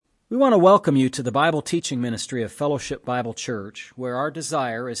We want to welcome you to the Bible teaching ministry of Fellowship Bible Church, where our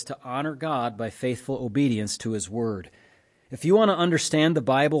desire is to honor God by faithful obedience to His Word. If you want to understand the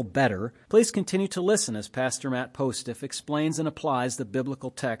Bible better, please continue to listen as Pastor Matt Postiff explains and applies the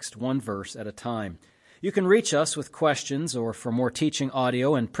biblical text one verse at a time. You can reach us with questions or for more teaching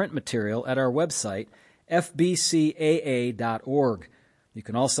audio and print material at our website, fbcaa.org. You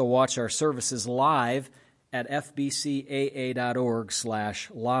can also watch our services live at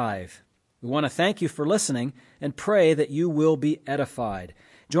fbcaa.org/live. We want to thank you for listening and pray that you will be edified.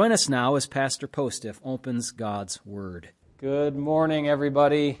 Join us now as Pastor Postiff opens God's Word. Good morning,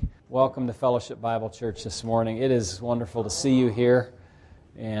 everybody. Welcome to Fellowship Bible Church this morning. It is wonderful to see you here,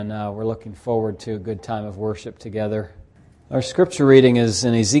 and we're looking forward to a good time of worship together. Our scripture reading is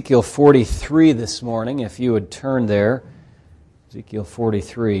in Ezekiel 43 this morning, if you would turn there. Ezekiel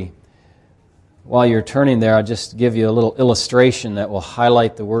 43. While you're turning there, I'll just give you a little illustration that will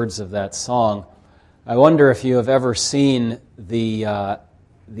highlight the words of that song. I wonder if you have ever seen the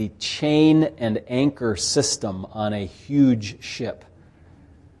chain and anchor system on a huge ship.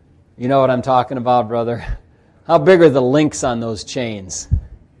 You know what I'm talking about, brother? How big are the links on those chains?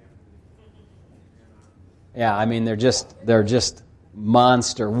 Yeah, I mean they're just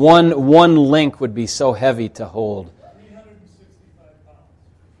monster. One link would be so heavy to hold. 365 pounds.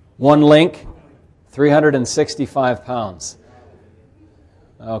 One link? 365 pounds.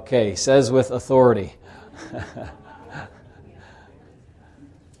 Okay, says with authority.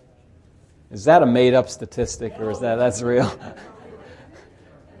 Is that a made-up statistic, or is that's real?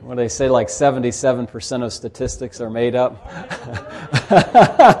 What do they say, like 77% of statistics are made up?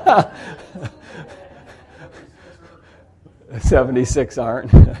 76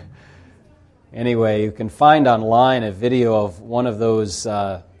 aren't. Anyway, you can find online a video of one of those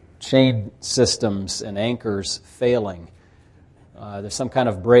chain systems and anchors failing. There's some kind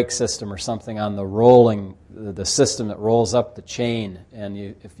of brake system or something on the system that rolls up the chain. And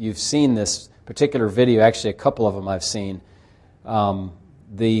if you've seen this particular video, actually a couple of them I've seen,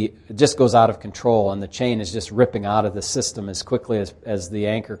 it just goes out of control, and the chain is just ripping out of the system as quickly as the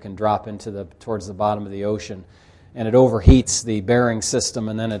anchor can drop towards the bottom of the ocean. And it overheats the bearing system,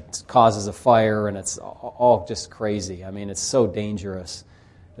 and then it causes a fire, and it's all just crazy. I mean, it's so dangerous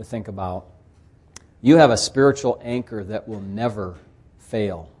to think about. You have a spiritual anchor that will never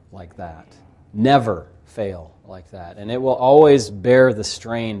fail like that. Never fail like that. And it will always bear the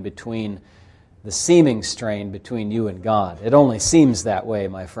seeming strain between you and God. It only seems that way,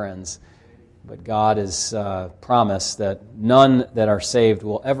 my friends. But God has promised that none that are saved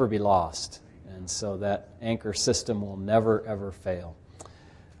will ever be lost. And so that anchor system will never, ever fail.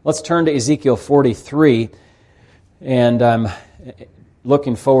 Let's turn to Ezekiel 43. And I'm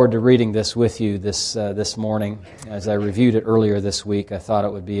looking forward to reading this with you this morning. As I reviewed it earlier this week, I thought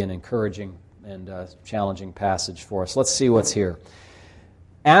it would be an encouraging and challenging passage for us. Let's see what's here.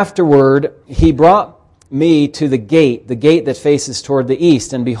 Afterward, he brought me to the gate that faces toward the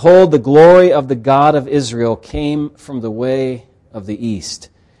east, and behold, the glory of the God of Israel came from the way of the east.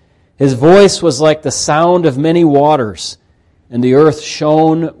 His voice was like the sound of many waters, and the earth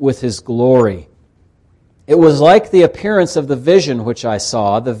shone with His glory. It was like the appearance of the vision which I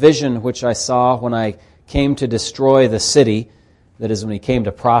saw when I came to destroy the city, that is, when He came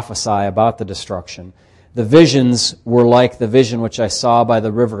to prophesy about the destruction. The visions were like the vision which I saw by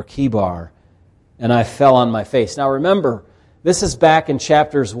the river Kibar, and I fell on my face. Now remember, this is back in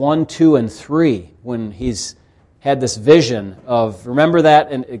chapters 1, 2, and 3, when he's had this vision of, remember that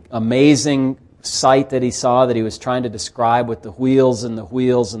amazing sight that he saw that he was trying to describe with the wheels and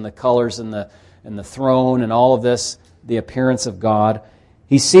the colors and the throne and all of this, the appearance of God.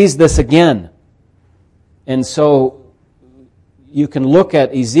 He sees this again. And so you can look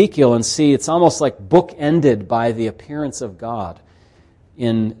at Ezekiel and see it's almost like bookended by the appearance of God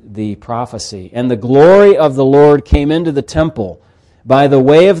in the prophecy. And the glory of the Lord came into the temple by the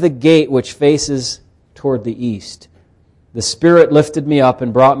way of the gate which faces toward the east. The Spirit lifted me up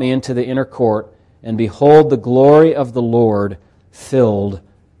and brought me into the inner court, and behold, the glory of the Lord filled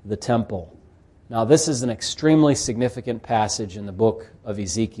the temple. Now, this is an extremely significant passage in the book of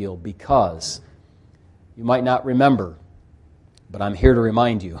Ezekiel because you might not remember, but I'm here to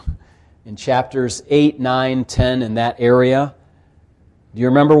remind you. In chapters 8, 9, 10, in that area, do you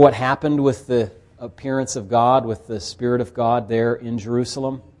remember what happened with the appearance of God, with the Spirit of God there in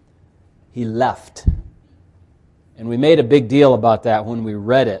Jerusalem? He left. And we made a big deal about that when we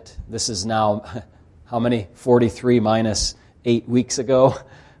read it. This is now, how many? 43 minus 8 weeks ago.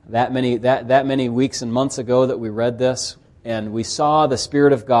 That many weeks and months ago that we read this. And we saw the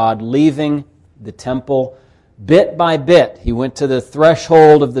Spirit of God leaving the temple, bit by bit. He went to the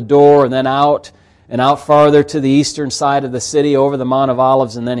threshold of the door and then out farther to the eastern side of the city over the Mount of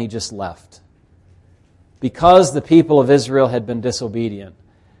Olives, and then he just left. Because the people of Israel had been disobedient.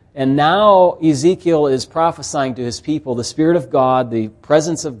 And now Ezekiel is prophesying to his people, the Spirit of God, the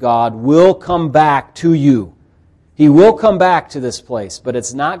presence of God will come back to you. He will come back to this place, but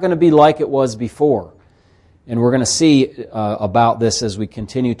it's not going to be like it was before. And we're going to see about this as we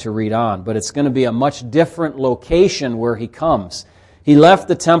continue to read on. But it's going to be a much different location where he comes. He left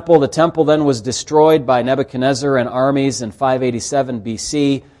the temple. The temple then was destroyed by Nebuchadnezzar and armies in 587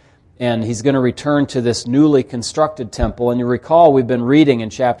 BC. And he's going to return to this newly constructed temple. And you recall we've been reading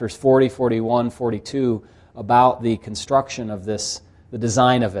in chapters 40, 41, 42 about the construction of this, the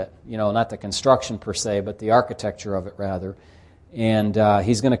design of it. You know, not the construction per se, but the architecture of it rather. And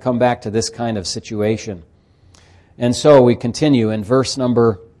he's going to come back to this kind of situation. And so we continue in verse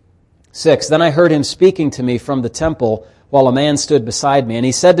number 6. Then I heard him speaking to me from the temple while a man stood beside me. And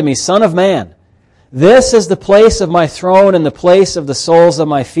he said to me, Son of man, this is the place of my throne and the place of the soles of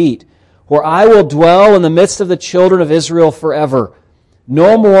my feet, where I will dwell in the midst of the children of Israel forever.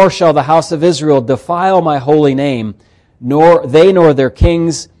 No more shall the house of Israel defile my holy name, nor their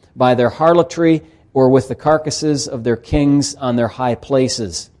kings by their harlotry, or with the carcasses of their kings on their high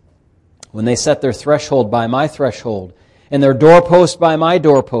places. When they set their threshold by my threshold, and their doorpost by my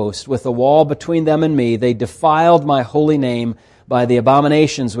doorpost, with a wall between them and me, they defiled my holy name by the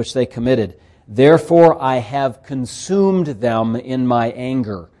abominations which they committed. Therefore I have consumed them in my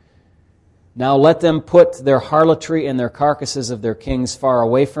anger. Now let them put their harlotry and their carcasses of their kings far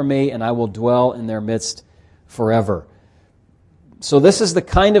away from me, and I will dwell in their midst forever. So this is the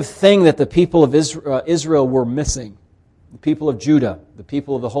kind of thing that the people of Israel were missing. The people of Judah, the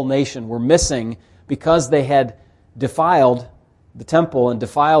people of the whole nation were missing because they had defiled the temple and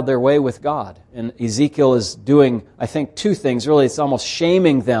defiled their way with God. And Ezekiel is doing, I think, two things. Really, it's almost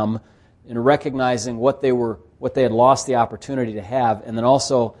shaming them in recognizing what they had lost the opportunity to have, and then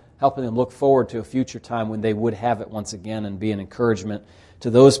also helping them look forward to a future time when they would have it once again and be an encouragement to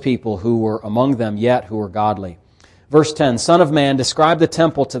those people who were among them yet who were godly. Verse 10, Son of man, describe the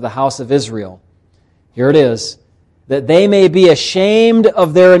temple to the house of Israel. Here it is. That they may be ashamed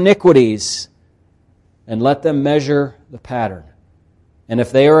of their iniquities, and let them measure the pattern. And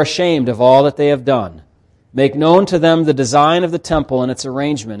if they are ashamed of all that they have done, make known to them the design of the temple and its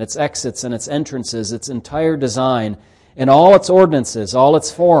arrangement, its exits and its entrances, its entire design, and all its ordinances, all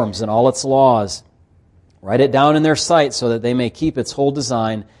its forms, and all its laws. Write it down in their sight so that they may keep its whole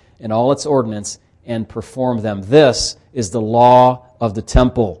design and all its ordinance and perform them. This is the law of the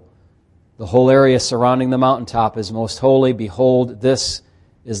temple. The whole area surrounding the mountaintop is most holy. Behold, this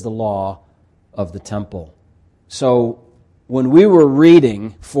is the law of the temple. So when we were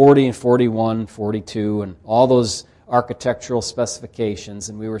reading 40 and 41, 42, and all those architectural specifications,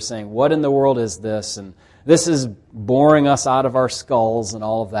 and we were saying, what in the world is this? And this is boring us out of our skulls and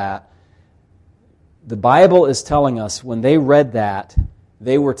all of that. The Bible is telling us when they read that,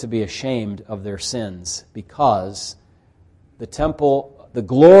 they were to be ashamed of their sins because the temple, the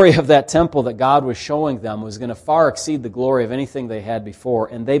glory of that temple that God was showing them was going to far exceed the glory of anything they had before,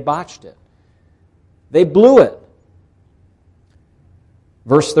 and they botched it. They blew it.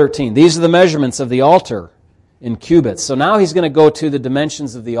 Verse 13, these are the measurements of the altar in cubits. So now he's going to go to the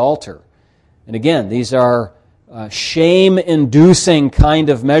dimensions of the altar. And again, these are shame-inducing kind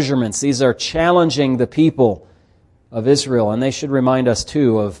of measurements. These are challenging the people of Israel, and they should remind us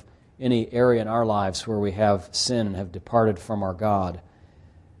too of any area in our lives where we have sinned and have departed from our God.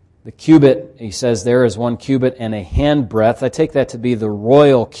 The cubit, he says there is 1 cubit and a handbreadth. I take that to be the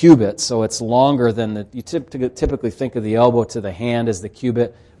royal cubit, so it's longer than you typically think of the elbow to the hand as the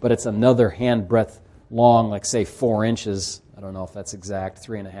cubit, but it's another handbreadth long, like say 4 inches. I don't know if that's exact,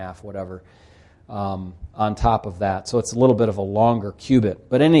 3.5, whatever, on top of that. So it's a little bit of a longer cubit.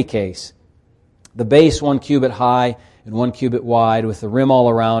 But in any case, the base 1 cubit high and 1 cubit wide with the rim all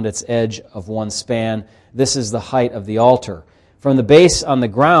around its edge of 1 span. This is the height of the altar. From the base on the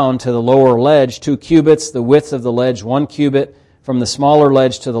ground to the lower ledge, 2 cubits, the width of the ledge 1 cubit. From the smaller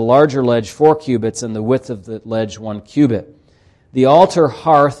ledge to the larger ledge, 4 cubits, and the width of the ledge 1 cubit. The altar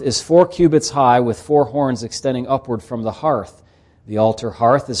hearth is 4 cubits high with 4 horns extending upward from the hearth. The altar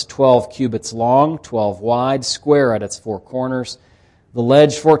hearth is 12 cubits long, 12 wide, square at its 4 corners. The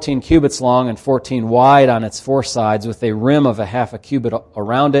ledge 14 cubits long and 14 wide on its 4 sides with a rim of a half a cubit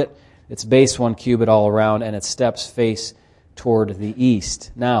around it, its base 1 cubit all around, and its steps face toward the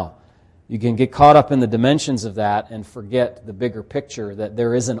east. Now, you can get caught up in the dimensions of that and forget the bigger picture that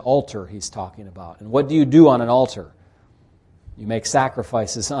there is an altar he's talking about. And what do you do on an altar? You make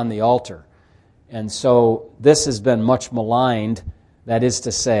sacrifices on the altar. And so this has been much maligned. That is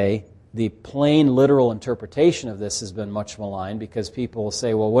to say, the plain literal interpretation of this has been much maligned because people will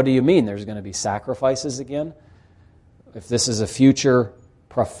say, well, what do you mean there's going to be sacrifices again? If this is a future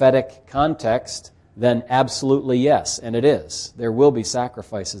prophetic context, then absolutely yes, and it is. There will be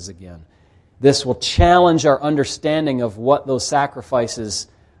sacrifices again. This will challenge our understanding of what those sacrifices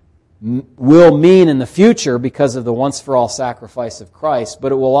will mean in the future because of the once-for-all sacrifice of Christ,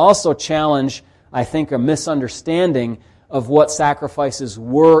 but it will also challenge, I think, a misunderstanding of what sacrifices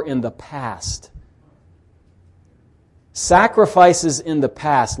were in the past. Sacrifices in the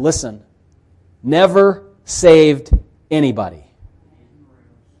past, listen, never saved anybody.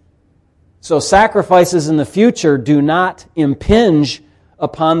 So sacrifices in the future do not impinge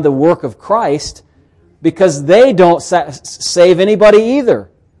upon the work of Christ because they don't save anybody either.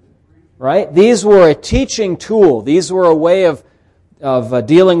 Right? These were a teaching tool. These were a way of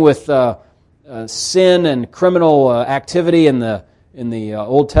dealing with sin and criminal activity in the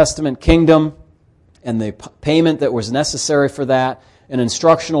Old Testament kingdom and the payment that was necessary for that, an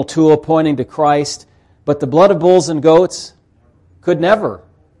instructional tool pointing to Christ. But the blood of bulls and goats could never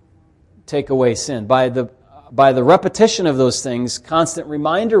take away sin. By the repetition of those things, constant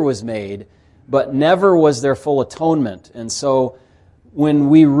reminder was made, but never was there full atonement. And so when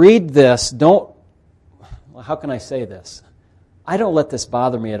we read this, how can I say this? I don't let this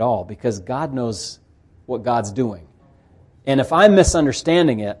bother me at all because God knows what God's doing. And if I'm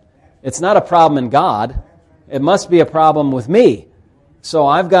misunderstanding it, it's not a problem in God. It must be a problem with me. So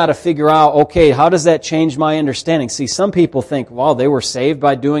I've got to figure out, okay, how does that change my understanding? See, some people think, well, they were saved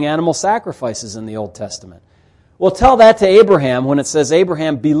by doing animal sacrifices in the Old Testament. Well, tell that to Abraham when it says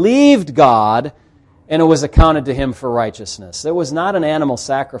Abraham believed God and it was accounted to him for righteousness. There was not an animal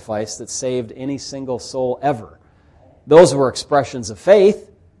sacrifice that saved any single soul ever. Those were expressions of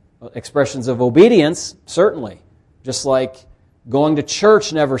faith, expressions of obedience, certainly. Just like going to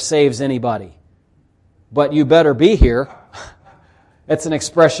church never saves anybody. But you better be here. It's an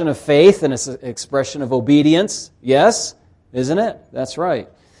expression of faith and it's an expression of obedience. Yes? Isn't it? That's right.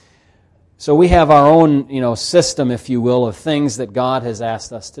 So we have our own, system, if you will, of things that God has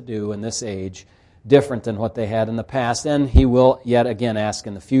asked us to do in this age, different than what they had in the past, and He will yet again ask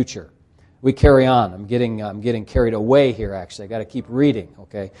in the future. We carry on. I'm getting carried away here, actually. I've got to keep reading,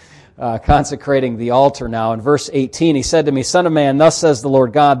 okay? Consecrating the altar now. In verse 18, He said to me, Son of man, thus says the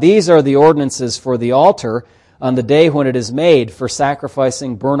Lord God, these are the ordinances for the altar on the day when it is made, for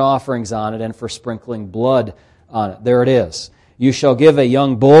sacrificing burnt offerings on it and for sprinkling blood on it. There it is. You shall give a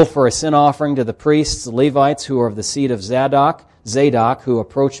young bull for a sin offering to the priests, the Levites, who are of the seed of Zadok, who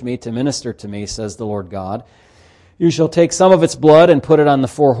approached me to minister to me, says the Lord God. You shall take some of its blood and put it on the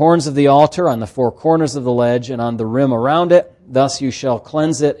four horns of the altar, on the four corners of the ledge, and on the rim around it. Thus you shall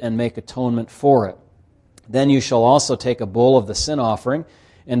cleanse it and make atonement for it. Then you shall also take a bull of the sin offering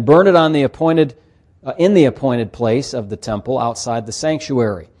and burn it on in the appointed place of the temple outside the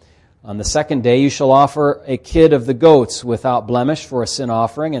sanctuary. On the second day you shall offer a kid of the goats without blemish for a sin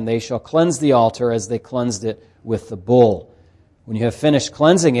offering, and they shall cleanse the altar as they cleansed it with the bull. When you have finished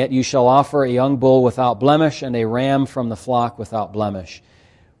cleansing it, you shall offer a young bull without blemish and a ram from the flock without blemish.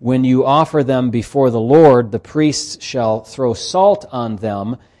 When you offer them before the Lord, the priests shall throw salt on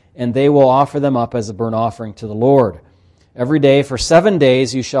them, and they will offer them up as a burnt offering to the Lord. Every day for 7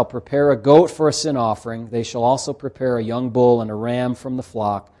 days you shall prepare a goat for a sin offering. They shall also prepare a young bull and a ram from the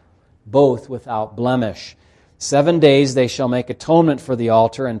flock, both without blemish. 7 days they shall make atonement for the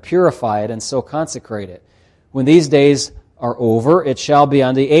altar and purify it and so consecrate it. When these days are over, it shall be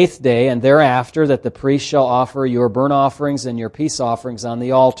on the 8th day and thereafter that the priest shall offer your burnt offerings and your peace offerings on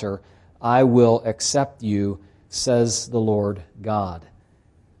the altar. I will accept you, says the Lord God.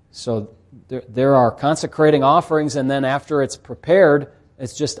 So there are consecrating offerings, and then after it's prepared,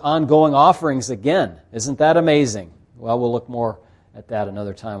 it's just ongoing offerings again. Isn't that amazing? Well, we'll look more at that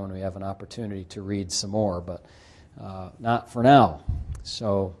another time when we have an opportunity to read some more, but not for now.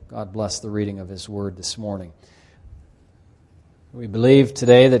 So God bless the reading of His Word this morning. We believe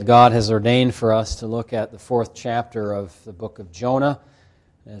today that God has ordained for us to look at the 4th chapter of the book of Jonah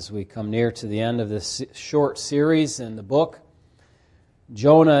as we come near to the end of this short series in the book.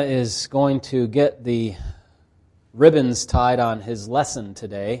 Jonah is going to get the ribbons tied on his lesson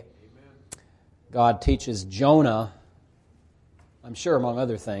today. God teaches Jonah, I'm sure among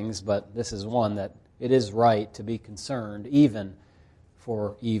other things, but this is one that it is right to be concerned even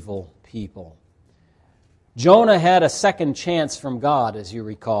for evil people. Jonah had a second chance from God, as you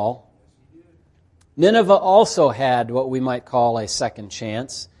recall. Nineveh also had what we might call a second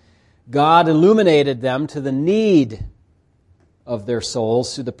chance. God illuminated them to the need of their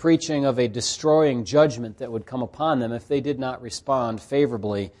souls through the preaching of a destroying judgment that would come upon them if they did not respond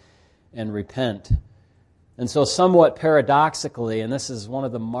favorably and repent. And so somewhat paradoxically, and this is one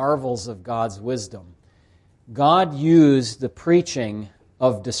of the marvels of God's wisdom, God used the preaching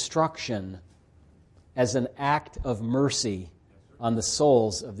of destruction as an act of mercy on the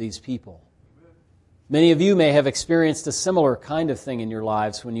souls of these people. Many of you may have experienced a similar kind of thing in your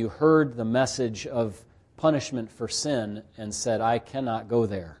lives when you heard the message of punishment for sin and said, I cannot go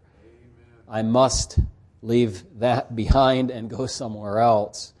there. I must leave that behind and go somewhere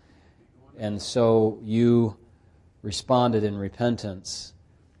else. And so you responded in repentance.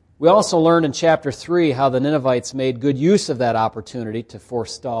 We also learned in chapter 3 how the Ninevites made good use of that opportunity to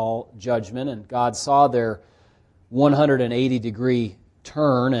forestall judgment, and God saw their 180-degree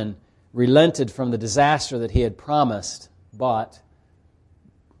turn and relented from the disaster that He had promised, but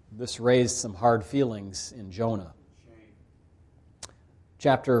this raised some hard feelings in Jonah.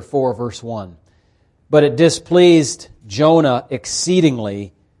 Chapter 4, verse 1. But it displeased Jonah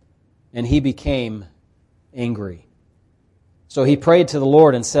exceedingly, and he became angry. So he prayed to the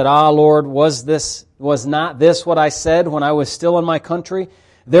Lord and said, Lord, was not this what I said when I was still in my country?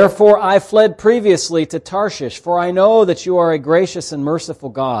 Therefore I fled previously to Tarshish, for I know that you are a gracious and merciful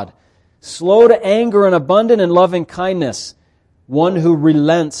God, slow to anger and abundant in loving kindness, one who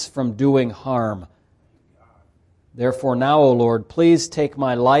relents from doing harm. Therefore now, O Lord, please take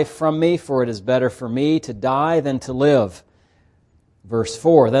my life from me, for it is better for me to die than to live. Verse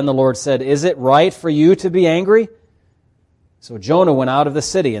 4, Then the Lord said, Is it right for you to be angry? So Jonah went out of the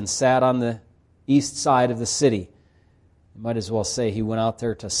city and sat on the east side of the city. You might as well say he went out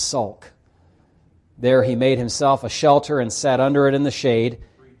there to sulk. There he made himself a shelter and sat under it in the shade,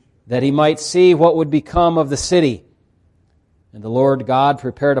 that he might see what would become of the city. And the Lord God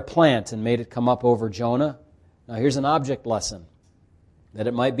prepared a plant and made it come up over Jonah. Now here's an object lesson, that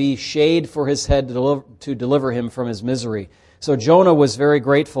it might be shade for his head to deliver him from his misery. So Jonah was very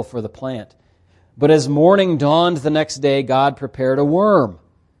grateful for the plant. But as morning dawned the next day, God prepared a worm,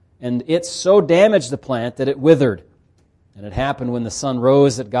 and it so damaged the plant that it withered. And it happened when the sun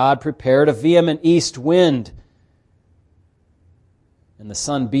rose that God prepared a vehement east wind, and the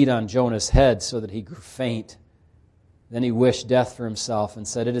sun beat on Jonah's head so that he grew faint. Then he wished death for himself and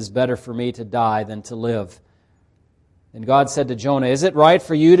said, It is better for me to die than to live. And God said to Jonah, Is it right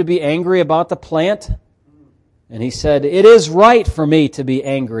for you to be angry about the plant? And he said, It is right for me to be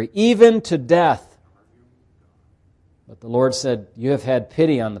angry, even to death. But the Lord said, You have had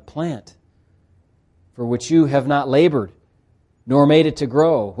pity on the plant, for which you have not labored, nor made it to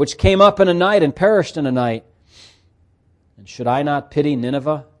grow, which came up in a night and perished in a night. And should I not pity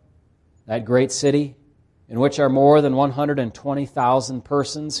Nineveh, that great city, in which are more than 120,000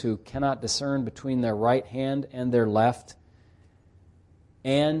 persons who cannot discern between their right hand and their left,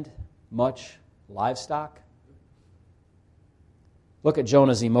 and much livestock? Look at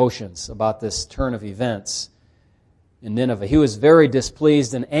Jonah's emotions about this turn of events in Nineveh. He was very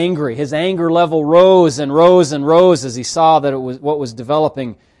displeased and angry. His anger level rose and rose and rose as he saw that it was what was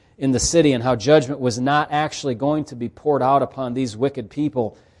developing in the city and how judgment was not actually going to be poured out upon these wicked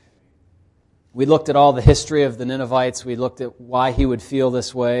people. We looked at all the history of the Ninevites. We looked at why he would feel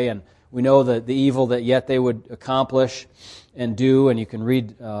this way, and we know that the evil that yet they would accomplish and do, and you can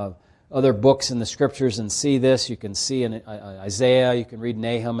read other books in the Scriptures and see this. You can see in Isaiah, you can read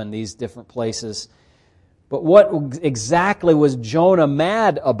Nahum and these different places. But what exactly was Jonah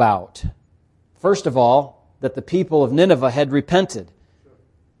mad about? First of all, that the people of Nineveh had repented.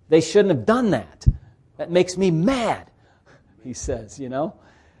 They shouldn't have done that. That makes me mad, he says,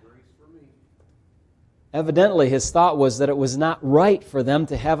 Evidently, his thought was that it was not right for them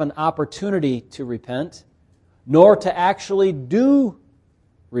to have an opportunity to repent, nor to actually do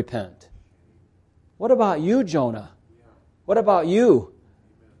repent. What about you, Jonah? What about you?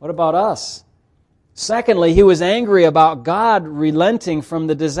 What about us? Secondly, he was angry about God relenting from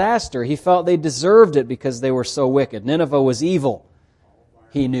the disaster. He felt they deserved it because they were so wicked. Nineveh was evil,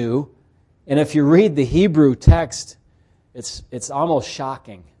 he knew. And if you read the Hebrew text, it's almost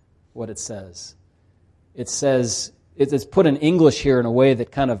shocking what it says. It says, it's put in English here in a way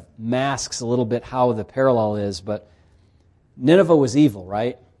that kind of masks a little bit how the parallel is, but Nineveh was evil,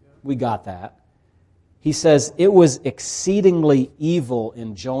 right? We got that. He says it was exceedingly evil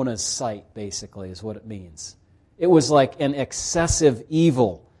in Jonah's sight, basically, is what it means. It was like an excessive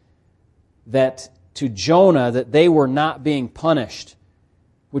evil that to Jonah that they were not being punished,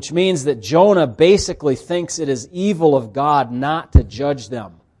 which means that Jonah basically thinks it is evil of God not to judge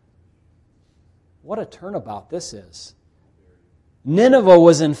them. What a turnabout this is. Nineveh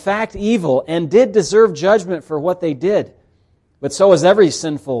was in fact evil and did deserve judgment for what they did. But so is every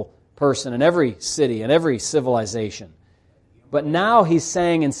sinful person in every city and every civilization. But now he's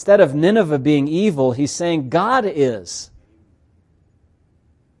saying, instead of Nineveh being evil, he's saying God is.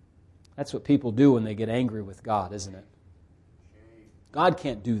 That's what people do when they get angry with God, isn't it? God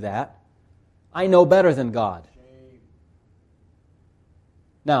can't do that. I know better than God.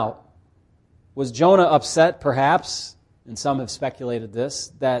 Now, was Jonah upset, perhaps, and some have speculated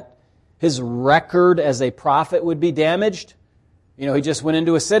this, that his record as a prophet would be damaged? You know, he just went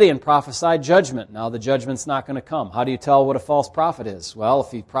into a city and prophesied judgment. Now the judgment's not going to come. How do you tell what a false prophet is? Well, if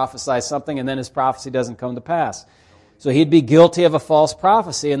he prophesies something and then his prophecy doesn't come to pass. So he'd be guilty of a false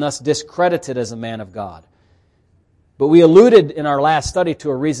prophecy and thus discredited as a man of God. But we alluded in our last study to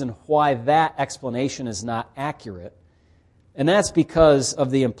a reason why that explanation is not accurate. And that's because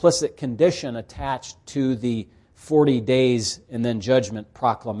of the implicit condition attached to the 40 days and then judgment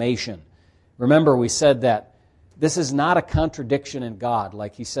proclamation. Remember, we said that this is not a contradiction in God.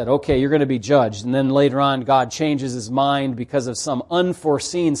 Like he said, okay, you're going to be judged. And then later on, God changes his mind because of some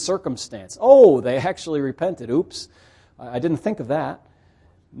unforeseen circumstance. Oh, they actually repented. Oops, I didn't think of that.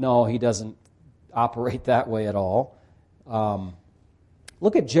 No, he doesn't operate that way at all.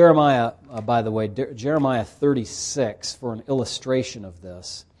 Look at Jeremiah, by the way, Jeremiah 36 for an illustration of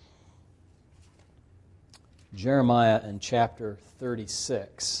this. Jeremiah in chapter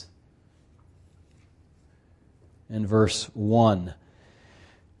 36. In verse 1.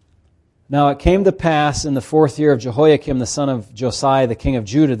 Now it came to pass in the 4th year of Jehoiakim, the son of Josiah, the king of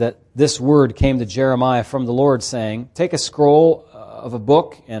Judah, that this word came to Jeremiah from the Lord, saying, Take a scroll of a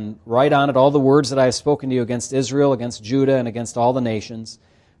book and write on it all the words that I have spoken to you against Israel, against Judah, and against all the nations,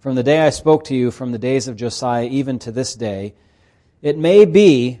 from the day I spoke to you, from the days of Josiah, even to this day. It may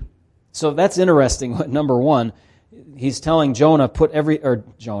be, so that's interesting, number one, he's telling Jeremiah, to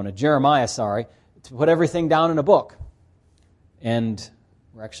put everything down in a book. And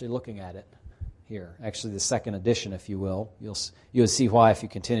we're actually looking at it here. Actually, the second edition, if you will. You'll see why if you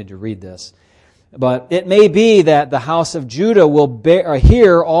continue to read this. But it may be that the house of Judah will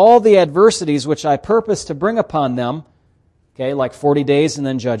hear all the adversities which I purpose to bring upon them, okay, like 40 days and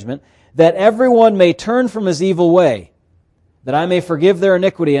then judgment, that everyone may turn from his evil way, that I may forgive their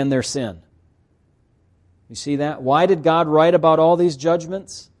iniquity and their sin. You see that? Why did God write about all these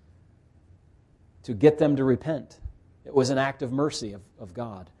judgments? To get them to repent. It was an act of mercy of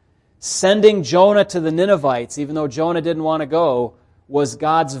God. Sending Jonah to the Ninevites, even though Jonah didn't want to go, was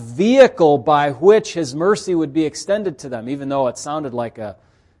God's vehicle by which his mercy would be extended to them, even though it sounded like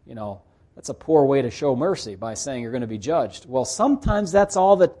that's a poor way to show mercy by saying you're going to be judged. Well, sometimes that's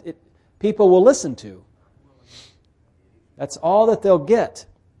all that people will listen to. That's all that they'll get.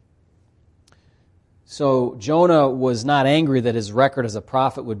 So Jonah was not angry that his record as a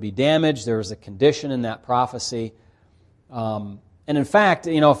prophet would be damaged. There was a condition in that prophecy. And in fact,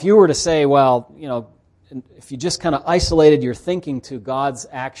 if you were to say, well, if you just kind of isolated your thinking to God's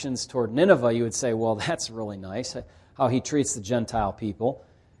actions toward Nineveh, you would say, well, that's really nice, how he treats the Gentile people.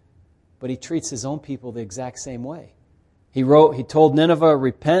 But he treats his own people the exact same way. He told Nineveh,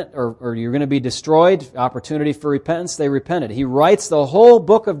 repent, or you're going to be destroyed, opportunity for repentance. They repented. He writes the whole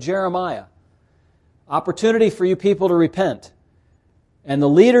book of Jeremiah. Opportunity for you people to repent. And the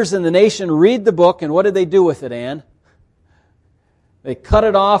leaders in the nation read the book, and what did they do with it, Ann? They cut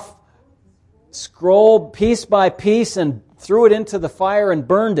it off, scroll piece by piece, and threw it into the fire and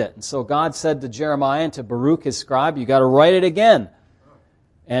burned it. And so God said to Jeremiah and to Baruch his scribe, you got to write it again.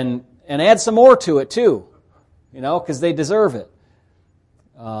 And add some more to it too, because they deserve it.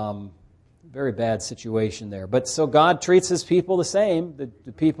 Very bad situation there. But so God treats his people the same,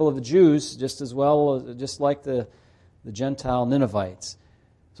 the people of the Jews, just as well, just like the Gentile Ninevites.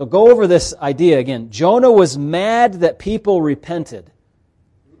 So go over this idea again. Jonah was mad that people repented.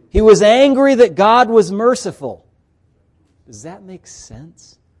 He was angry that God was merciful. Does that make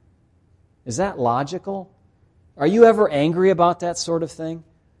sense? Is that logical? Are you ever angry about that sort of thing?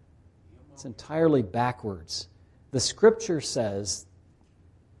 It's entirely backwards. The Scripture says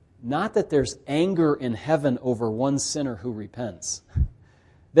not that there's anger in heaven over one sinner who repents.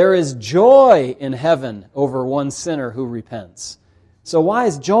 There is joy in heaven over one sinner who repents. So why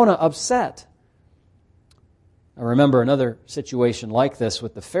is Jonah upset? I remember another situation like this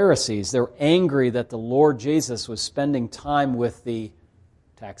with the Pharisees. They were angry that the Lord Jesus was spending time with the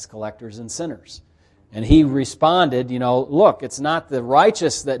tax collectors and sinners. And he responded, look, it's not the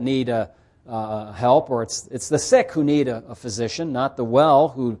righteous that need help, or it's the sick who need a physician, not the well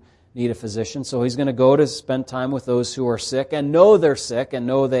who need a physician. So he's going to go to spend time with those who are sick and know they're sick and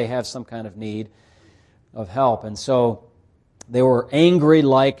know they have some kind of need of help. And so they were angry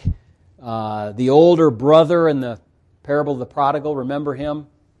like the older brother in the Parable of the prodigal, remember him?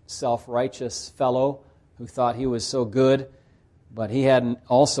 Self-righteous fellow who thought he was so good, but he hadn't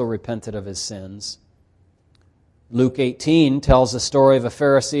also repented of his sins. Luke 18 tells the story of a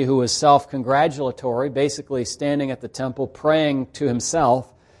Pharisee who was self-congratulatory, basically standing at the temple praying to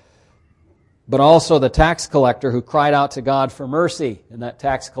himself, but also the tax collector who cried out to God for mercy, and that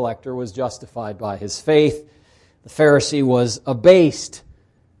tax collector was justified by his faith. The Pharisee was abased,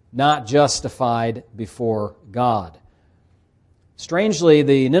 not justified before God. Strangely,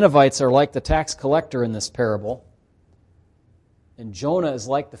 the Ninevites are like the tax collector in this parable, and Jonah is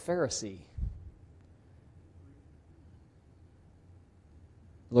like the Pharisee.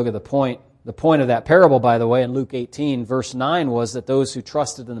 Look at the point. The point of that parable, by the way, in Luke 18, verse 9, was that those who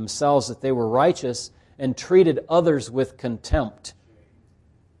trusted in themselves that they were righteous and treated others with contempt.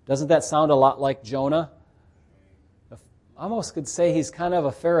 Doesn't that sound a lot like Jonah? I almost could say he's kind of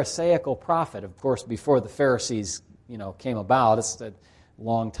a Pharisaical prophet. Of course, before the Pharisees, came about. It's a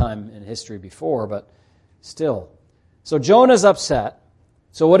long time in history before, but still. So Jonah's upset.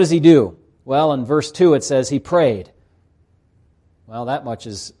 So what does he do? Well, in verse 2 it says he prayed. Well, that much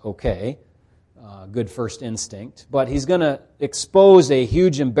is okay. Good first instinct. But he's going to expose a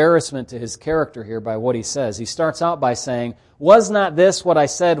huge embarrassment to his character here by what he says. He starts out by saying, "Was not this what I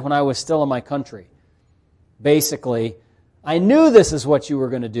said when I was still in my country?" Basically, I knew this is what you were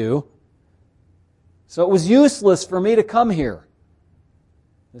going to do, so it was useless for me to come here.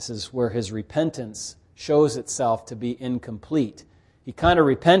 This is where his repentance shows itself to be incomplete. He kind of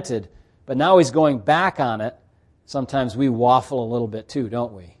repented, but now he's going back on it. Sometimes we waffle a little bit too,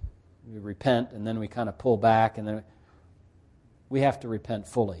 don't we? We repent and then we kind of pull back, and then we have to repent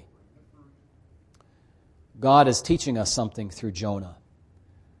fully. God is teaching us something through Jonah,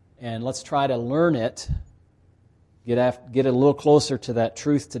 and let's try to learn it, get a little closer to that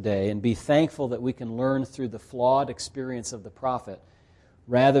truth today, and be thankful that we can learn through the flawed experience of the prophet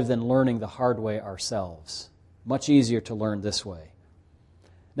rather than learning the hard way ourselves. Much easier to learn this way.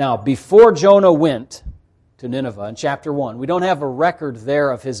 Now, before Jonah went to Nineveh in chapter 1, we don't have a record there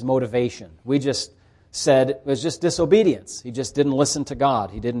of his motivation. We just said it was just disobedience. He just didn't listen to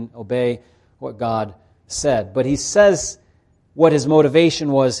God. He didn't obey what God said. But he says what his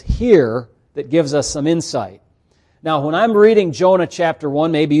motivation was here that gives us some insight. Now, when I'm reading Jonah chapter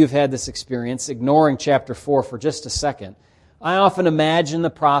 1, maybe you've had this experience, ignoring chapter 4 for just a second, I often imagine the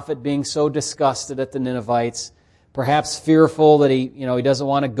prophet being so disgusted at the Ninevites, perhaps fearful that he doesn't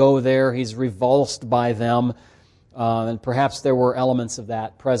want to go there. He's revulsed by them. And perhaps there were elements of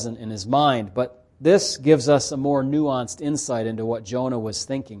that present in his mind. But this gives us a more nuanced insight into what Jonah was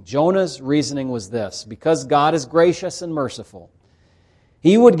thinking. Jonah's reasoning was this: because God is gracious and merciful,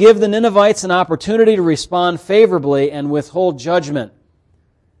 he would give the Ninevites an opportunity to respond favorably and withhold judgment.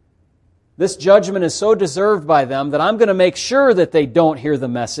 This judgment is so deserved by them that I'm going to make sure that they don't hear the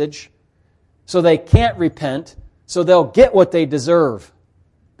message, so they can't repent, so they'll get what they deserve.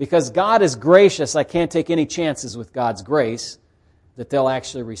 Because God is gracious, I can't take any chances with God's grace that they'll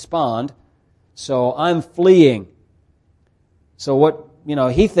actually respond. So I'm fleeing. So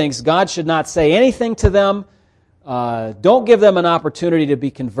he thinks God should not say anything to them. Don't give them an opportunity to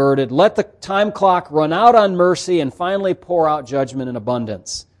be converted. Let the time clock run out on mercy and finally pour out judgment in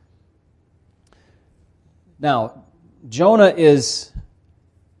abundance. Now, Jonah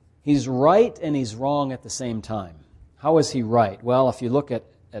he's right and he's wrong at the same time. How is he right? Well, if you look at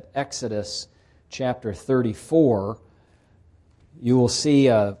Exodus chapter 34, you will see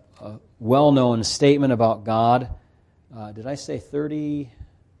a well-known statement about God. Did I say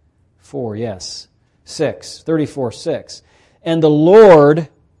 34? Yes. 34:6. And the Lord,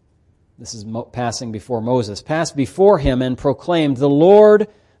 this is passing before Moses, passed before him and proclaimed, the Lord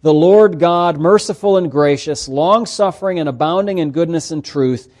God, merciful and gracious, long-suffering and abounding in goodness and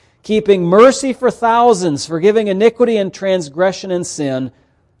truth, keeping mercy for thousands, forgiving iniquity and transgression and sin,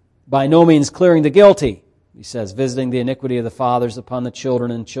 by no means clearing the guilty. He says, visiting the iniquity of the fathers upon the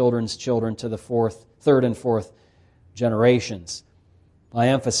children and children's children to the third and fourth generations. My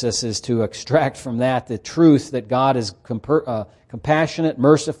emphasis is to extract from that the truth that God is compassionate,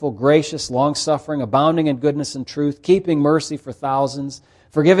 merciful, gracious, long-suffering, abounding in goodness and truth, keeping mercy for thousands,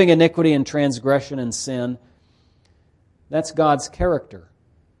 forgiving iniquity and transgression and sin. That's God's character.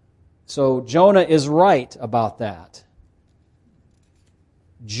 So Jonah is right about that.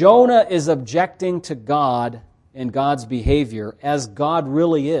 Jonah is objecting to God and God's behavior as God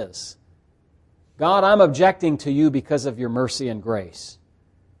really is. God, I'm objecting to you because of your mercy and grace.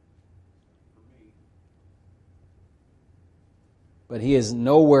 But he is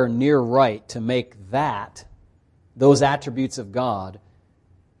nowhere near right to make those attributes of God,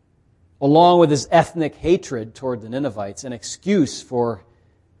 along with his ethnic hatred toward the Ninevites, an excuse for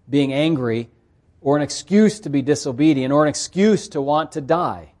being angry, or an excuse to be disobedient, or an excuse to want to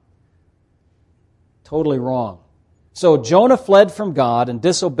die. Totally wrong. So Jonah fled from God and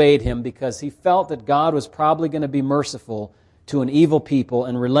disobeyed him because he felt that God was probably going to be merciful to an evil people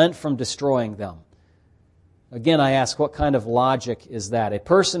and relent from destroying them. Again, I ask, what kind of logic is that? A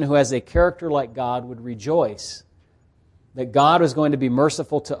person who has a character like God would rejoice that God was going to be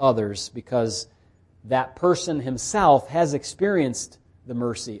merciful to others because that person himself has experienced the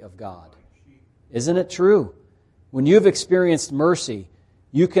mercy of God. Isn't it true? When you've experienced mercy,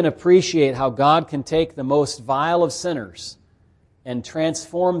 you can appreciate how God can take the most vile of sinners and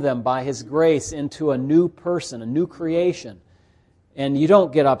transform them by His grace into a new person, a new creation. And you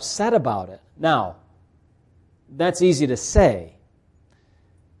don't get upset about it. Now, that's easy to say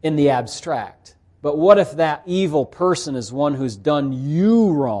in the abstract. But what if that evil person is one who's done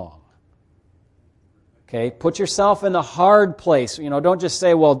you wrong? Okay, put yourself in the hard place. Don't just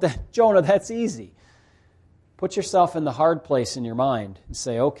say, well, Jonah, that's easy. Put yourself in the hard place in your mind and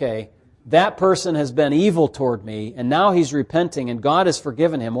say, okay, that person has been evil toward me, and now he's repenting, and God has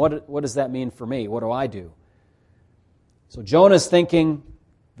forgiven him. What does that mean for me? What do I do? So Jonah's thinking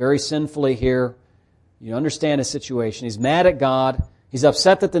very sinfully here. You understand his situation. He's mad at God. He's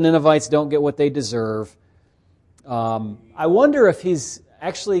upset that the Ninevites don't get what they deserve. I wonder if he's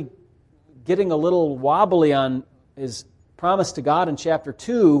actually getting a little wobbly on his promise to God in chapter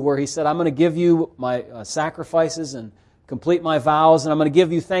 2, where he said, I'm going to give you my sacrifices and complete my vows, and I'm going to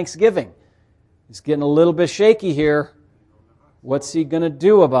give you thanksgiving. He's getting a little bit shaky here. What's he going to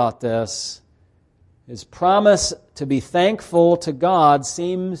do about this? His promise to be thankful to God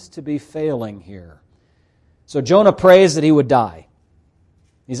seems to be failing here. So Jonah prays that he would die.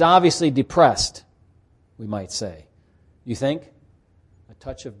 He's obviously depressed, we might say. You think? A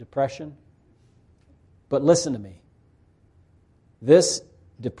touch of depression? But listen to me. This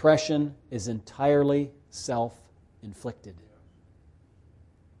depression is entirely self-inflicted.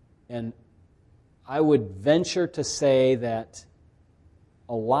 And I would venture to say that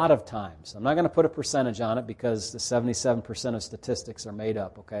a lot of times, I'm not going to put a percentage on it because the 77% of statistics are made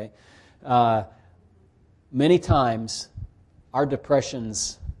up, okay? Many times, our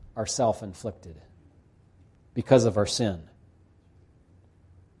depressions are self-inflicted because of our sin.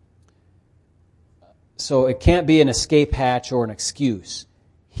 So it can't be an escape hatch or an excuse.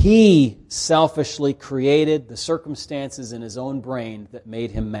 He selfishly created the circumstances in his own brain that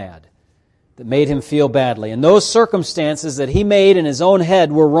made him mad, that made him feel badly. And those circumstances that he made in his own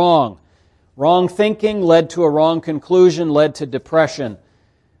head were wrong. Wrong thinking led to a wrong conclusion, led to depression.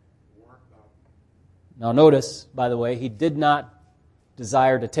 Now notice, by the way, he did not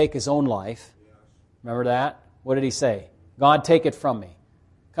desire to take his own life. Remember that? What did he say? God, take it from me.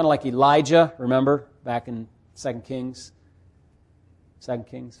 Kind of like Elijah, remember, back in 2 Kings? 2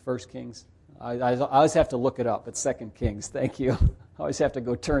 Kings? 1 Kings? I always have to look it up. It's 2 Kings. Thank you. I always have to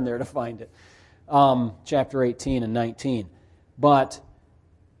go turn there to find it. Chapter 18 and 19. But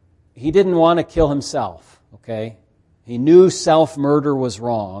he didn't want to kill himself, okay? He knew self-murder was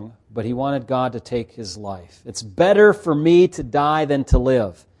wrong, but he wanted God to take his life. It's better for me to die than to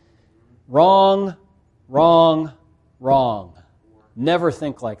live. Wrong, wrong, wrong. Never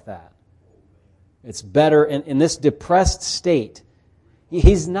think like that. It's better in this depressed state.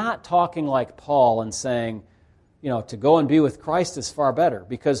 He's not talking like Paul and saying, to go and be with Christ is far better,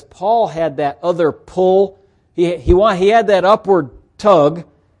 because Paul had that other pull. He had that upward tug,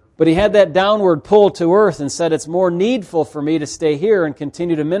 but he had that downward pull to earth and said, it's more needful for me to stay here and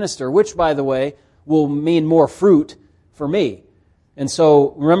continue to minister, which, by the way, will mean more fruit for me. And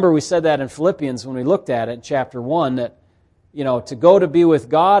so, remember we said that in Philippians when we looked at it in chapter 1, that, to go to be with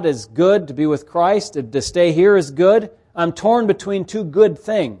God is good, to be with Christ, to stay here is good. I'm torn between two good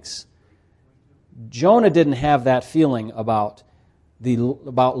things. Jonah didn't have that feeling about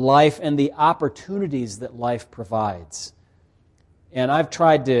life and the opportunities that life provides. And I've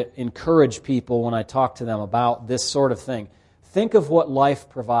tried to encourage people when I talk to them about this sort of thing. Think of what life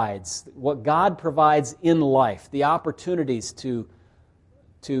provides, what God provides in life, the opportunities to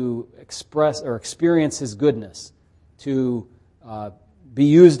express or experience His goodness, to be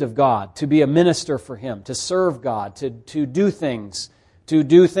used of God, to be a minister for Him, to serve God, to do things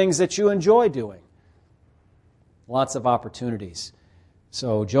that you enjoy doing. Lots of opportunities.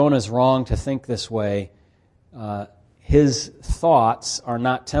 So Jonah's wrong to think this way. His thoughts are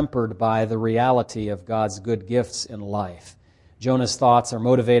not tempered by the reality of God's good gifts in life. Jonah's thoughts are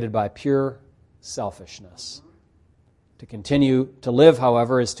motivated by pure selfishness. To continue to live,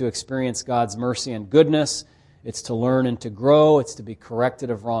 however, is to experience God's mercy and goodness, It's to learn and to grow. It's to be corrected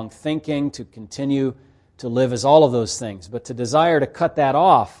of wrong thinking, to continue to live as all of those things. But to desire to cut that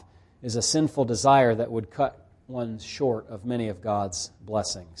off is a sinful desire that would cut one short of many of God's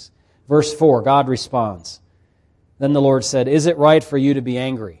blessings. Verse 4, God responds. Then the Lord said, "Is it right for you to be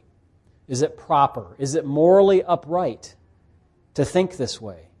angry? Is it proper? Is it morally upright to think this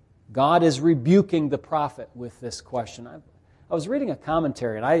way?" God is rebuking the prophet with this question. I was reading a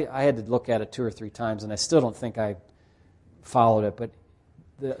commentary, and I had to look at it 2 or 3 times, and I still don't think I followed it, but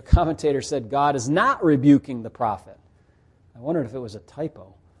the commentator said God is not rebuking the prophet. I wondered if it was a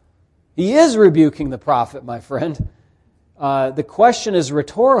typo. He is rebuking the prophet, my friend. The question is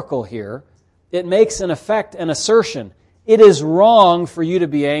rhetorical here. It makes, in effect, an assertion. It is wrong for you to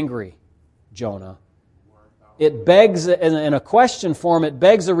be angry, Jonah. It begs, in a question form, it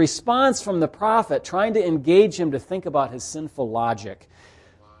begs a response from the prophet, trying to engage him to think about his sinful logic.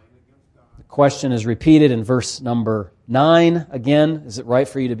 The question is repeated in verse number 9. Again, is it right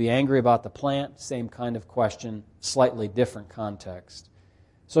for you to be angry about the plant? Same kind of question, slightly different context.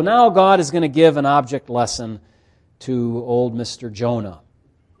 So now God is going to give an object lesson to old Mr. Jonah.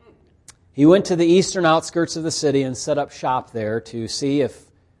 He went to the eastern outskirts of the city and set up shop there to see if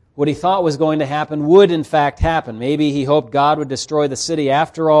what he thought was going to happen would in fact happen. Maybe he hoped God would destroy the city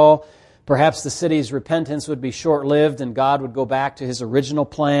after all. Perhaps the city's repentance would be short-lived and God would go back to his original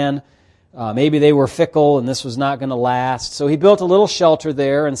plan. Maybe they were fickle and this was not going to last. So he built a little shelter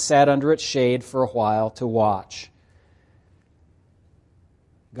there and sat under its shade for a while to watch.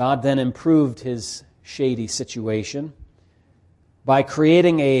 God then improved his shady situation by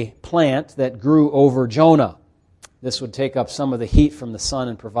creating a plant that grew over Jonah. This would take up some of the heat from the sun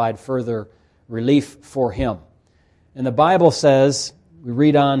and provide further relief for him. And the Bible says, we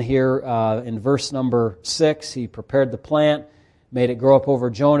read on here in verse number 6, he prepared the plant, made it grow up over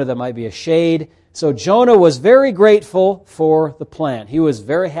Jonah that might be a shade. So Jonah was very grateful for the plant. He was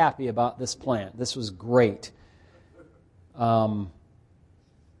very happy about this plant. This was great.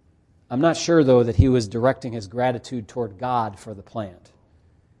 I'm not sure, though, that he was directing his gratitude toward God for the plant.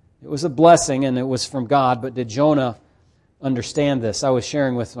 It was a blessing and it was from God, but did Jonah understand this? I was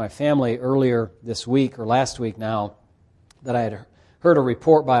sharing with my family earlier this week, or last week now, that I had heard a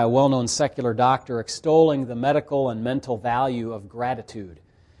report by a well-known secular doctor extolling the medical and mental value of gratitude.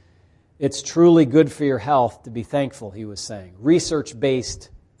 It's truly good for your health to be thankful, he was saying. Research-based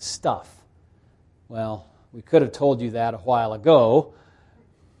stuff. Well, we could have told you that a while ago,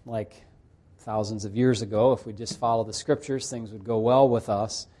 like thousands of years ago. If we just follow the Scriptures, things would go well with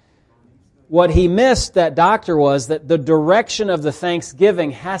us. What he missed, that doctor, was that the direction of the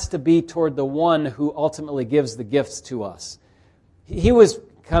thanksgiving has to be toward the one who ultimately gives the gifts to us. He was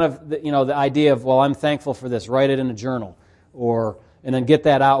kind of, the idea of, well, I'm thankful for this, write it in a journal, and then get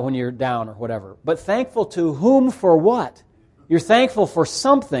that out when you're down or whatever. But thankful to whom for what? You're thankful for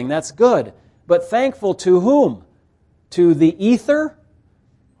something, that's good. But thankful to whom? To the ether?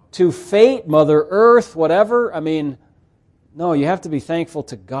 To fate, Mother Earth, whatever? I mean, no, you have to be thankful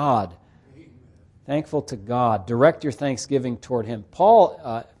to God. Thankful to God. Direct your thanksgiving toward Him.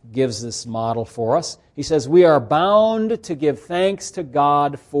 Paul gives this model for us. He says, we are bound to give thanks to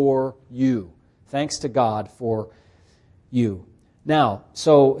God for you. Thanks to God for you. Now,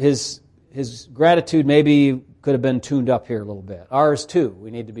 so his gratitude maybe could have been tuned up here a little bit. Ours too.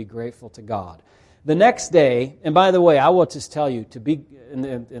 We need to be grateful to God. The next day, and by the way, I will just tell you, to be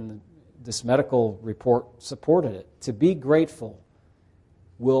in this medical report supported it, to be grateful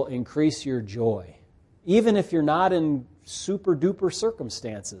will increase your joy. Even if you're not in super duper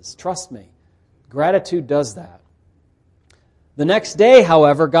circumstances, trust me, gratitude does that. The next day,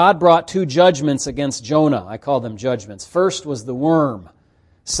 however, God brought 2 judgments against Jonah. I call them judgments. First was the worm.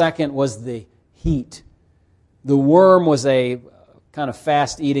 Second was the heat. The worm was a kind of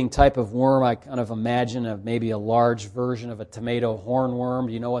fast-eating type of worm. I kind of imagine maybe a large version of a tomato hornworm.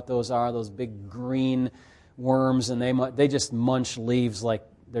 Do you know what those are? Those big green worms, and they just munch leaves like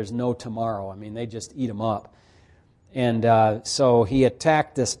there's no tomorrow. I mean, they just eat them up. And so he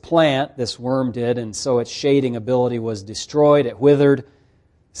attacked this plant, this worm did, and so its shading ability was destroyed. It withered.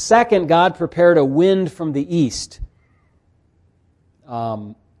 Second, God prepared a wind from the east.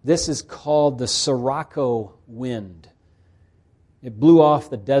 This is called the Sirocco wind. It blew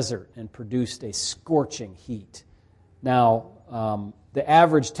off the desert and produced a scorching heat. Now, the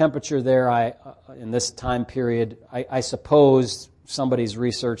average temperature there in this time period, I suppose somebody's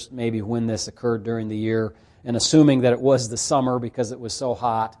researched maybe when this occurred during the year, and assuming that it was the summer because it was so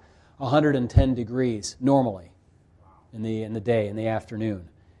hot, 110 degrees normally in the day, in the afternoon.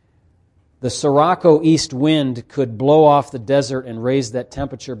 The Sirocco east wind could blow off the desert and raise that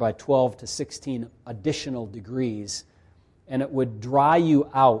temperature by 12 to 16 additional degrees, and it would dry you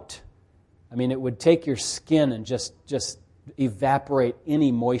out. I mean, it would take your skin and just evaporate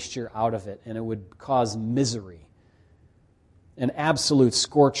any moisture out of it, and it would cause misery. An absolute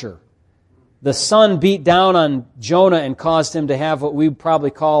scorcher. The sun beat down on Jonah and caused him to have what we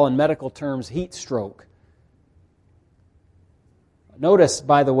probably call in medical terms heat stroke. Notice,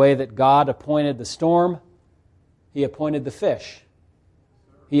 by the way, that God appointed the storm. He appointed the fish.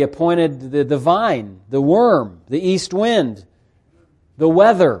 He appointed the vine, the worm, the east wind, the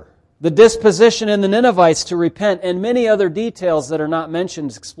weather, the disposition in the Ninevites to repent, and many other details that are not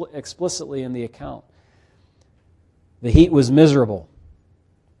mentioned explicitly in the account. The heat was miserable.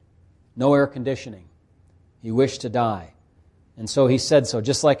 No air conditioning. He wished to die. And so he said so,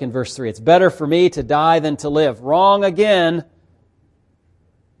 just like in verse 3. It's better for me to die than to live. Wrong again.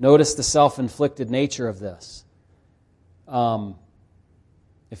 Notice the self-inflicted nature of this.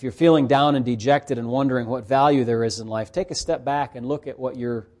 If you're feeling down and dejected and wondering what value there is in life, take a step back and look at what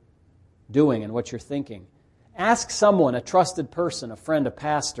you're doing and what you're thinking. Ask someone, a trusted person, a friend, a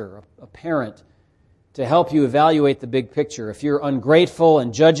pastor, a parent, to help you evaluate the big picture. If you're ungrateful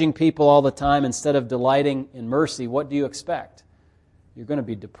and judging people all the time instead of delighting in mercy, what do you expect? You're going to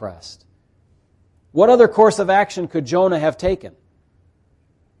be depressed. What other course of action could Jonah have taken?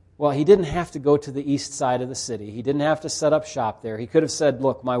 Well, he didn't have to go to the east side of the city. He didn't have to set up shop there. He could have said,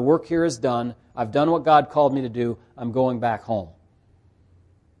 look, my work here is done. I've done what God called me to do. I'm going back home.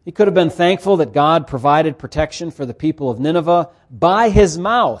 He could have been thankful that God provided protection for the people of Nineveh by his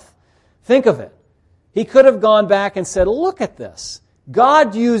mouth. Think of it. He could have gone back and said, look at this.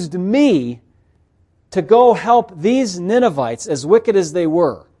 God used me to go help these Ninevites, as wicked as they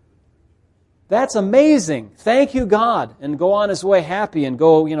were. That's amazing. Thank you, God. And go on his way happy and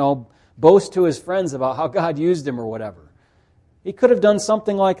go, boast to his friends about how God used him or whatever. He could have done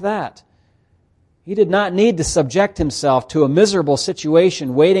something like that. He did not need to subject himself to a miserable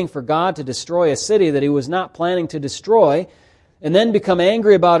situation waiting for God to destroy a city that he was not planning to destroy, and then become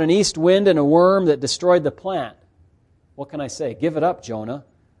angry about an east wind and a worm that destroyed the plant. What can I say? Give it up, Jonah.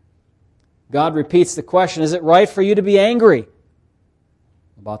 God repeats the question, is it right for you to be angry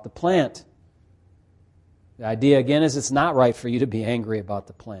about the plant? The idea again is it's not right for you to be angry about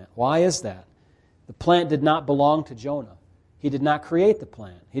the plant. Why is that? The plant did not belong to Jonah. He did not create the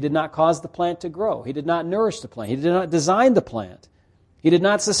plant. He did not cause the plant to grow. He did not nourish the plant. He did not design the plant. He did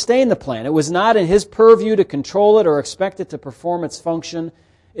not sustain the plant. It was not in his purview to control it or expect it to perform its function.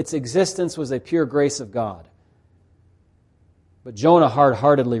 Its existence was a pure grace of God. But Jonah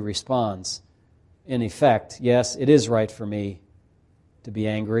hard-heartedly responds, in effect, yes, it is right for me to be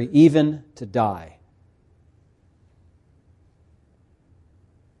angry, even to die.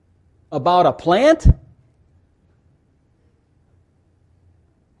 About a plant?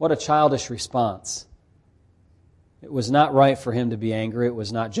 What a childish response. It was not right for him to be angry. It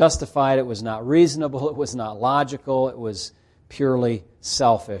was not justified. It was not reasonable. It was not logical. It was purely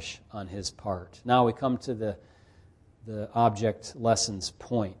selfish on his part. Now we come to the object lesson's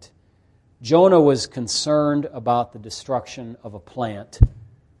point. Jonah was concerned about the destruction of a plant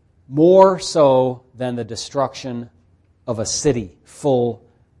more so than the destruction of a city full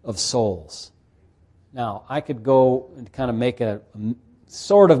of souls. Now, I could go and kind of make a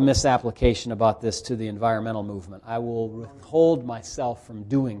sort of misapplication about this to the environmental movement. I will withhold myself from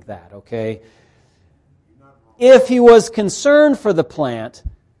doing that, okay? If he was concerned for the plant,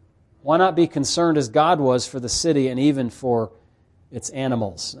 why not be concerned as God was for the city and even for its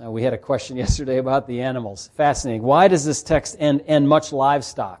animals? We had a question yesterday about the animals. Fascinating. Why does this text end much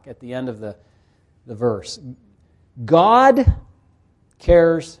livestock at the end of the verse? God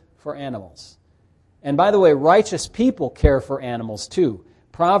cares for animals. And by the way, righteous people care for animals too.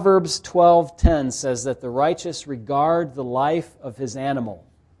 Proverbs 12:10 says that the righteous regard the life of his animal,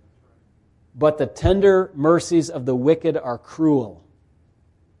 but the tender mercies of the wicked are cruel.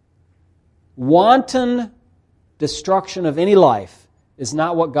 Wanton destruction of any life is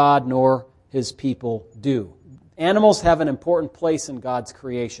not what God nor his people do. Animals have an important place in God's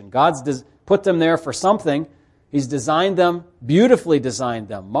creation. God's put them there for something. He's designed them, beautifully designed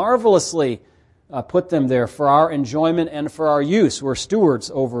them, marvelously put them there for our enjoyment and for our use. We're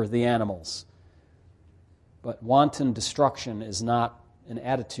stewards over the animals. But wanton destruction is not an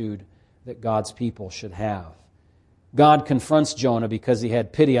attitude that God's people should have. God confronts Jonah because he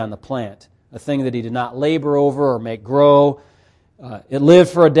had pity on the plant, a thing that he did not labor over or make grow. It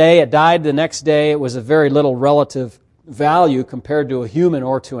lived for a day, it died the next day. It was of very little relative value compared to a human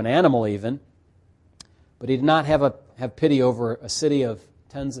or to an animal even. But he did not have pity over a city of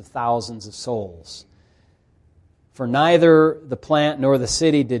tens of thousands of souls. For neither the plant nor the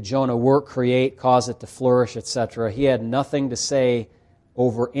city did Jonah work, create, cause it to flourish, etc. He had nothing to say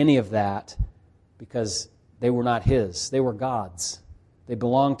over any of that because they were not his. They were God's. They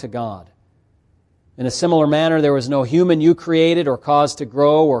belonged to God. In a similar manner, there was no human you created or caused to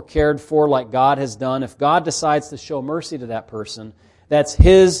grow or cared for like God has done. If God decides to show mercy to that person, that's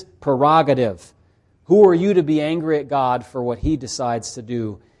His prerogative. Who are you to be angry at God for what He decides to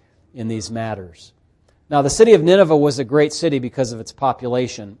do in these matters? Now, the city of Nineveh was a great city because of its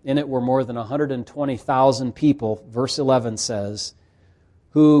population. In it were more than 120,000 people, verse 11 says,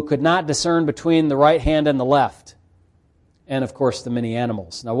 who could not discern between the right hand and the left. And, of course, the many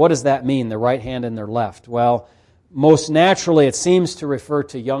animals. Now, what does that mean, the right hand and their left? Well, most naturally, it seems to refer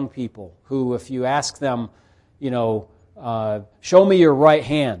to young people who, if you ask them, show me your right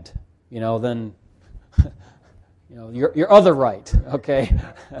hand, then, your other right, okay?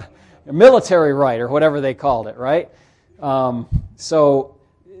 Your military right, or whatever they called it, right? So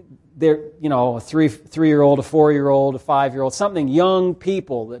they're, a 3-year-old, a 4-year-old, a 5-year-old, something young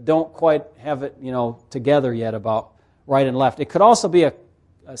people that don't quite have it, together yet about right and left. It could also be a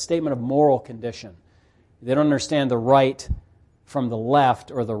statement of moral condition. They don't understand the right from the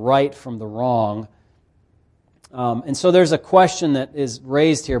left or the right from the wrong. And so there's a question that is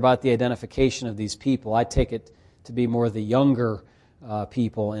raised here about the identification of these people. I take it to be more the younger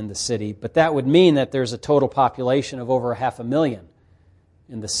people in the city. But that would mean that there's a total population of over 500,000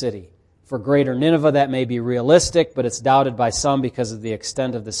 in the city. For Greater Nineveh, that may be realistic, but it's doubted by some because of the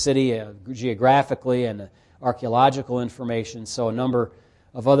extent of the city geographically and archaeological information. So a number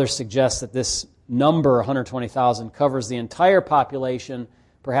of others suggest that this number, 120,000, covers the entire population.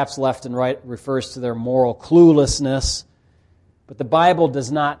 Perhaps left and right refers to their moral cluelessness. But the Bible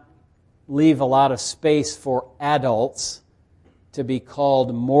does not leave a lot of space for adults to be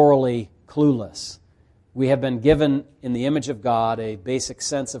called morally clueless. We have been given in the image of God a basic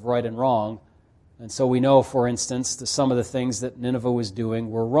sense of right and wrong. And so we know, for instance, that some of the things that Nineveh was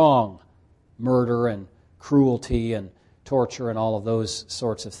doing were wrong. Murder and cruelty and torture and all of those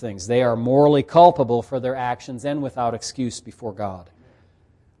sorts of things. They are morally culpable for their actions and without excuse before God.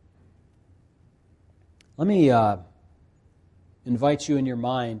 Let me invite you in your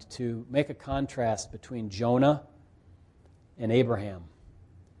mind to make a contrast between Jonah and Abraham.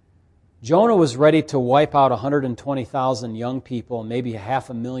 Jonah was ready to wipe out 120,000 young people and maybe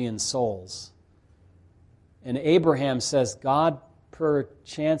 500,000 souls. And Abraham says, God,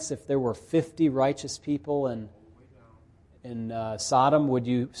 perchance if there were 50 righteous people in Sodom, would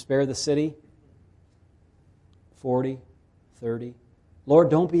you spare the city? 40, 30. Lord,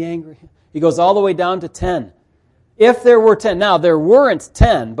 don't be angry. He goes all the way down to 10. If there were 10. Now, there weren't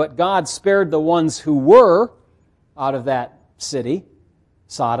 10, but God spared the ones who were out of that city,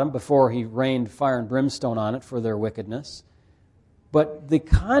 Sodom, before He rained fire and brimstone on it for their wickedness. But the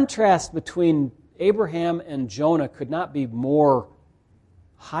contrast between Abraham and Jonah could not be more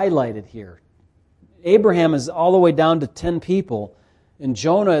highlighted here. Abraham is all the way down to 10 people, and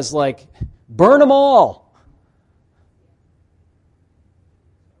Jonah is like, burn them all.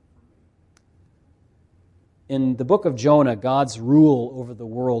 In the book of Jonah, God's rule over the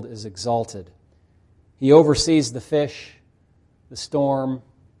world is exalted. He oversees the fish, the storm,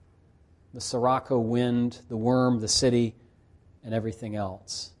 the sirocco wind, the worm, the city, and everything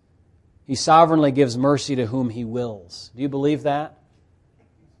else. He sovereignly gives mercy to whom He wills. Do you believe that?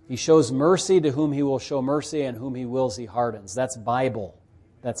 He shows mercy to whom He will show mercy, and whom He wills He hardens. That's Bible.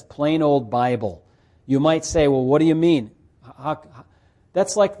 That's plain old Bible. You might say, well, what do you mean?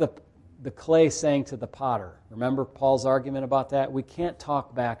 That's like the clay saying to the potter. Remember Paul's argument about that? We can't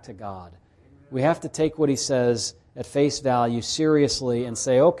talk back to God. We have to take what He says at face value seriously and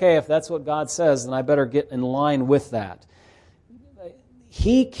say, okay, if that's what God says, then I better get in line with that.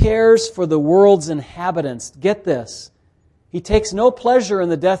 He cares for the world's inhabitants. Get this. He takes no pleasure in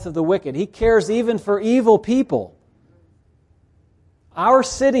the death of the wicked. He cares even for evil people. Our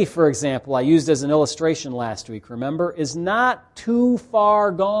city, for example, I used as an illustration last week, remember, is not too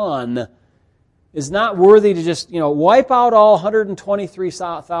far gone, is not worthy to just, wipe out all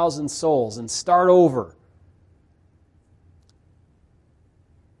 123,000 souls and start over.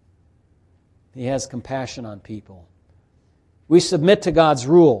 He has compassion on people. We submit to God's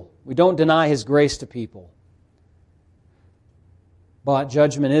rule. We don't deny His grace to people. But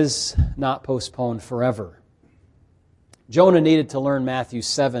judgment is not postponed forever. Jonah needed to learn Matthew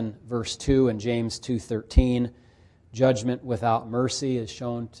 7, verse 2 and James 2:13. Judgment without mercy is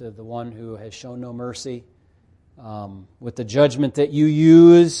shown to the one who has shown no mercy. With the judgment that you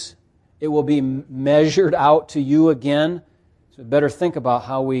use, it will be measured out to you again. So we better think about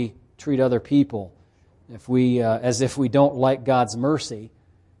how we treat other people as if we don't like God's mercy.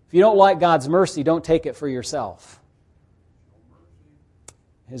 If you don't like God's mercy, don't take it for yourself.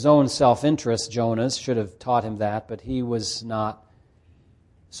 His own self-interest, Jonah's, should have taught him that, but he was not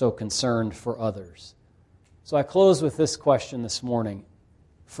so concerned for others. So I close with this question this morning.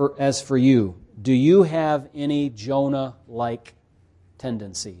 As for you, do you have any Jonah-like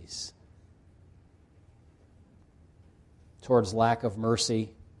tendencies towards lack of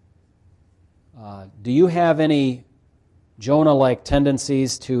mercy? Do you have any Jonah-like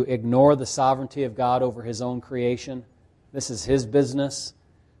tendencies to ignore the sovereignty of God over His own creation? This is His business.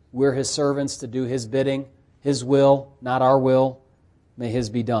 We're His servants to do His bidding, His will, not our will. May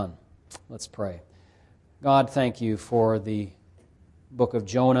His be done. Let's pray. God, thank You for the book of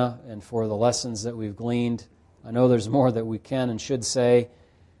Jonah and for the lessons that we've gleaned. I know there's more that we can and should say,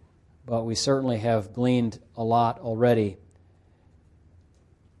 but we certainly have gleaned a lot already.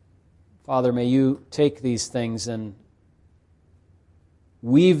 Father, may You take these things and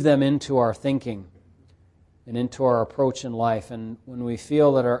weave them into our thinking and into our approach in life. And when we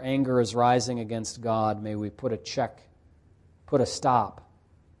feel that our anger is rising against God, may we put a check, put a stop,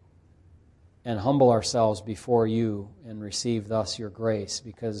 and humble ourselves before You and receive thus Your grace,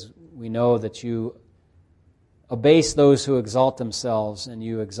 because we know that You abase those who exalt themselves and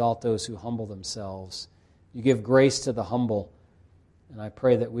You exalt those who humble themselves. You give grace to the humble, and I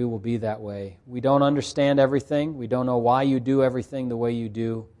pray that we will be that way. We don't understand everything. We don't know why You do everything the way You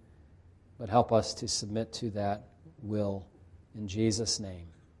do, but help us to submit to that will. In Jesus' name,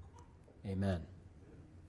 amen.